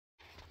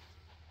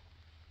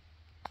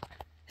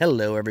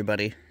Hello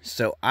everybody.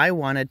 So I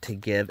wanted to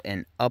give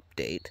an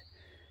update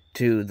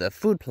to the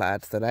food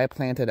plots that I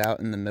planted out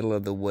in the middle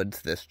of the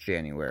woods this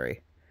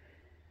January.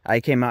 I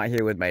came out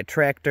here with my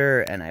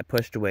tractor and I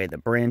pushed away the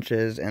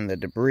branches and the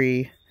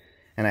debris,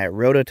 and I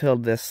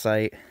rototilled this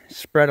site,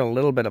 spread a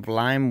little bit of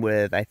lime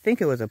with, I think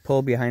it was a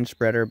pull behind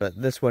spreader,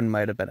 but this one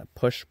might have been a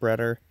push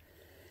spreader.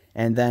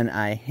 And then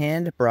I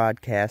hand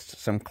broadcast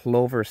some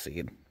clover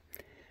seed.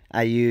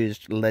 I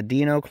used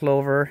Ladino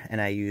clover and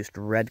I used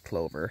red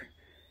clover.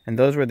 And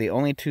those were the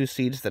only two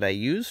seeds that I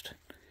used.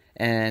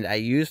 And I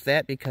used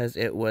that because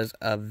it was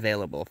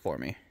available for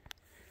me.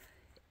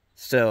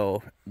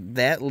 So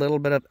that little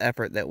bit of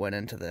effort that went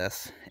into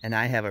this, and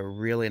I have a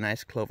really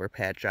nice clover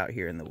patch out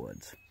here in the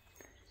woods.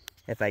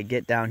 If I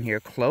get down here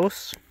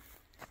close,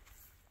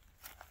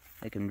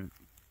 I can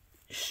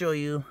show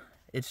you,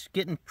 it's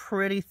getting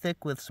pretty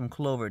thick with some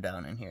clover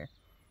down in here.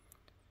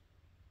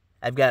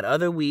 I've got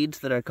other weeds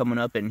that are coming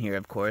up in here,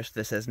 of course.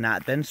 This has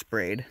not been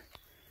sprayed.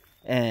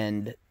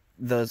 And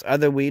those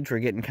other weeds were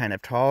getting kind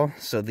of tall,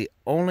 so the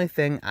only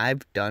thing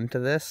I've done to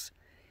this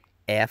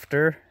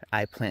after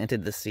I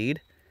planted the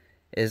seed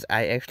is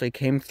I actually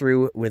came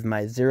through with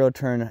my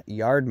zero-turn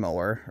yard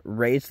mower,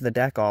 raised the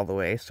deck all the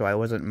way so I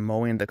wasn't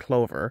mowing the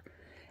clover,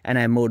 and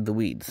I mowed the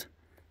weeds.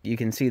 You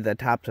can see the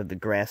tops of the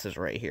grasses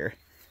right here.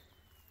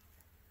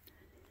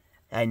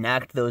 I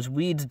knocked those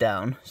weeds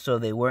down so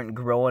they weren't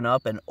growing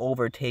up and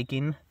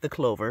overtaking the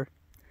clover,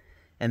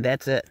 and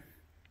that's it.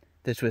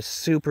 This was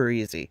super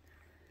easy.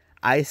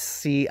 I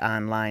see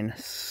online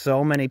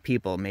so many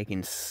people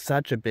making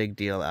such a big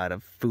deal out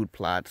of food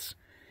plots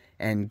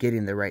and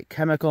getting the right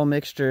chemical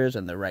mixtures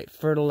and the right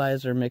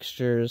fertilizer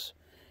mixtures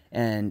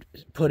and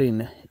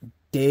putting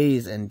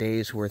days and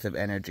days worth of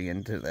energy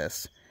into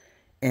this.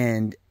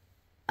 And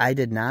I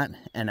did not,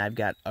 and I've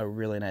got a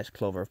really nice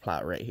clover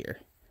plot right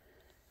here.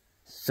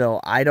 So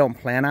I don't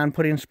plan on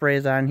putting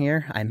sprays on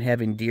here. I'm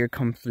having deer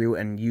come through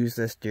and use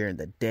this during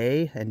the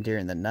day and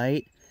during the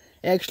night.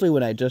 Actually,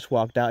 when I just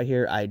walked out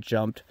here, I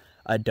jumped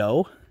a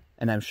doe,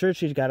 and I'm sure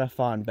she's got a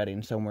fawn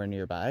bedding somewhere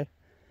nearby.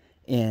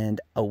 And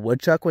a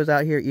woodchuck was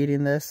out here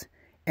eating this,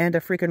 and a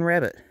freaking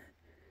rabbit.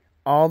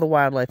 All the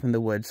wildlife in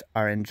the woods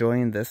are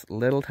enjoying this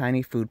little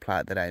tiny food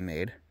plot that I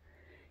made.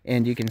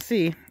 And you can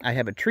see I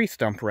have a tree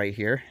stump right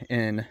here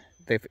in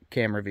the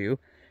camera view.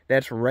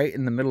 That's right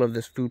in the middle of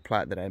this food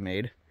plot that I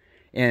made.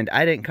 And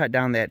I didn't cut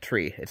down that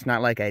tree. It's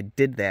not like I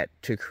did that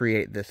to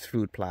create this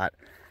food plot.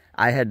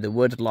 I had the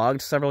woods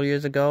logged several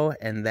years ago,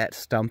 and that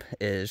stump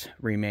is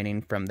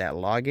remaining from that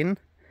logging.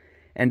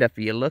 And if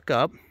you look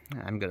up,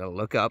 I'm going to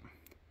look up,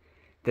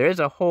 there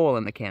is a hole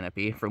in the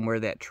canopy from where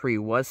that tree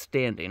was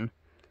standing,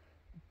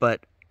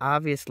 but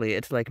obviously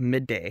it's like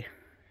midday,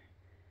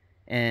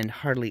 and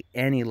hardly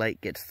any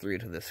light gets through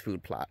to this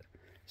food plot.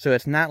 So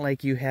it's not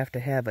like you have to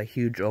have a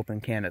huge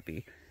open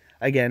canopy.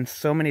 Again,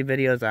 so many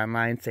videos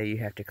online say you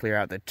have to clear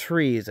out the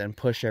trees and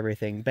push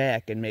everything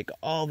back and make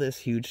all this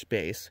huge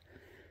space.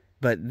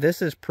 But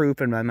this is proof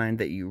in my mind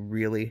that you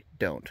really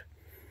don't.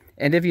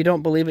 And if you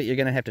don't believe it, you're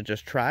going to have to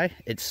just try.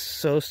 It's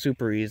so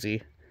super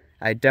easy.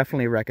 I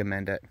definitely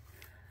recommend it.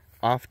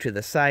 Off to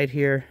the side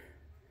here,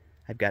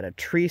 I've got a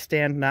tree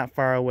stand not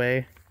far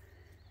away.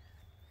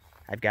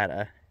 I've got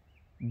a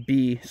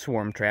bee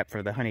swarm trap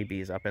for the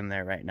honeybees up in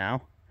there right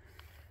now.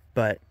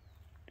 But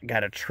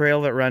got a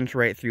trail that runs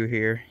right through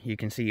here. You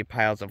can see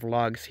piles of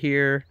logs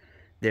here.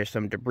 There's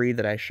some debris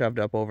that I shoved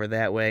up over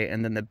that way.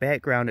 And then the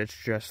background,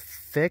 it's just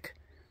thick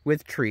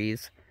with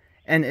trees,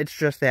 and it's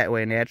just that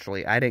way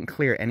naturally. I didn't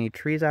clear any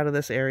trees out of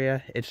this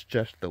area. It's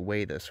just the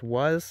way this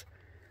was.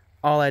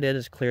 All I did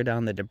is clear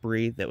down the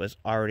debris that was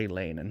already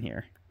laying in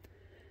here.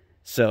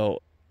 So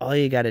all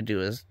you got to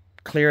do is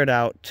clear it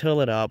out,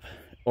 till it up,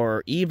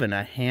 or even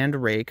a hand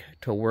rake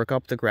to work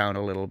up the ground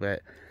a little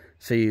bit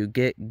so you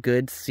get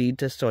good seed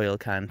to soil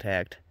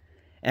contact.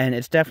 And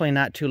it's definitely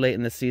not too late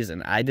in the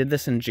season. I did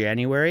this in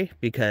January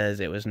because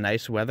it was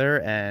nice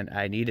weather and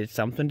I needed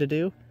something to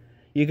do.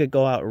 You could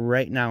go out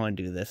right now and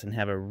do this and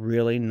have a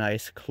really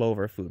nice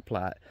clover food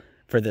plot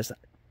for this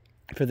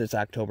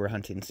October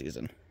hunting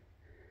season.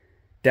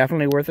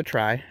 Definitely worth a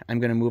try. I'm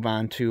going to move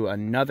on to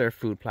another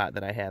food plot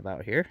that I have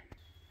out here.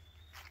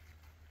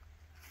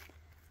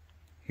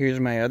 Here's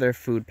my other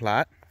food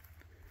plot.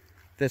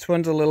 This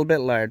one's a little bit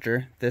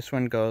larger. This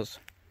one goes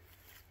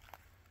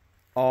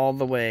all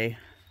the way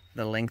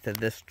the length of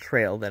this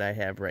trail that I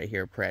have right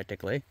here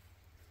practically.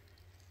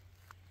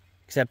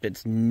 Except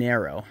it's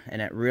narrow,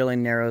 and it really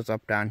narrows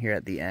up down here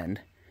at the end.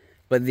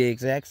 But the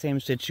exact same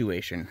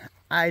situation.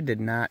 I did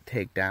not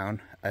take down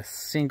a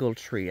single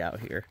tree out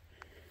here.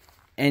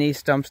 Any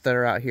stumps that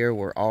are out here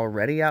were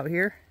already out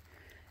here,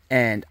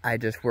 and I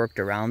just worked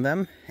around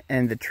them.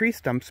 And the tree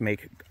stumps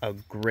make a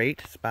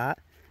great spot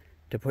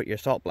to put your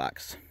salt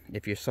blocks.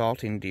 If you're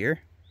salting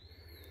deer,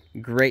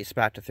 great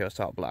spot to throw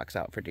salt blocks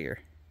out for deer.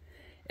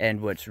 And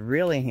what's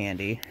really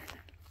handy,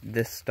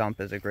 this stump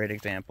is a great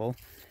example.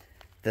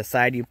 The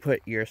side you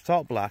put your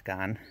salt block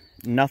on,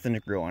 nothing's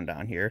growing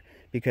down here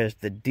because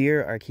the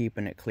deer are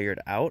keeping it cleared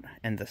out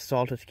and the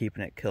salt is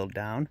keeping it killed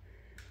down.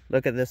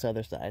 Look at this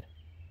other side.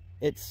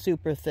 it's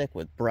super thick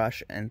with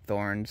brush and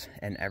thorns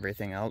and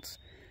everything else.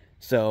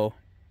 So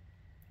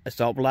a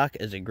salt block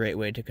is a great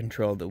way to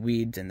control the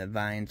weeds and the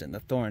vines and the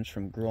thorns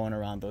from growing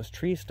around those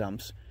tree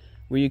stumps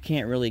where you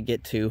can't really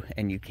get to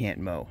and you can't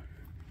mow.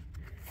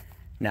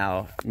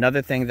 Now,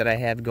 another thing that I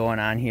have going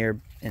on here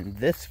in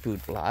this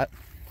food plot,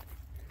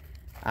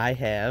 I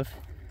have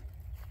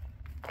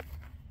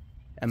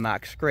a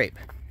mock scrape.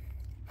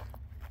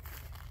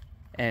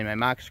 And my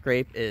mock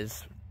scrape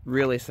is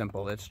really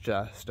simple. It's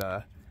just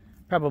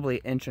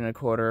probably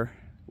 1.25 inch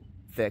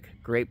thick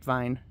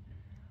grapevine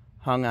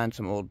hung on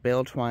some old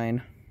bale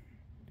twine,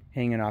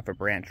 hanging off a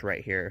branch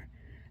right here.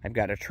 I've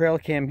got a trail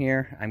cam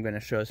here. I'm going to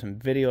show some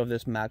video of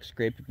this mock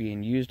scrape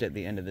being used at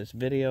the end of this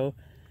video.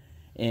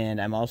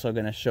 And I'm also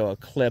going to show a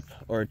clip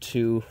or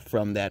two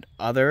from that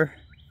other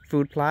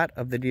food plot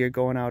of the deer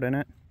going out in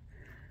it.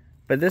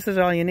 But this is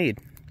all you need.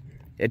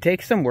 It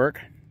takes some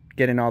work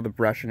getting all the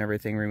brush and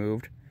everything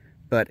removed,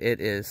 but it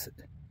is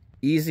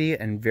easy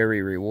and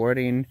very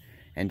rewarding,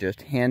 and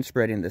just hand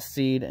spreading the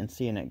seed and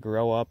seeing it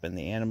grow up and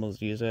the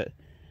animals use it.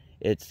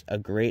 It's a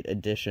great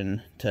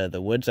addition to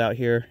the woods out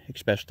here,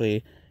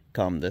 especially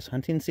come this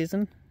hunting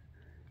season.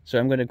 So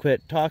I'm going to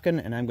quit talking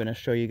and I'm going to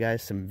show you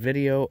guys some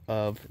video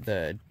of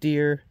the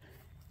deer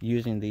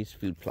using these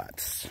food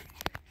plots.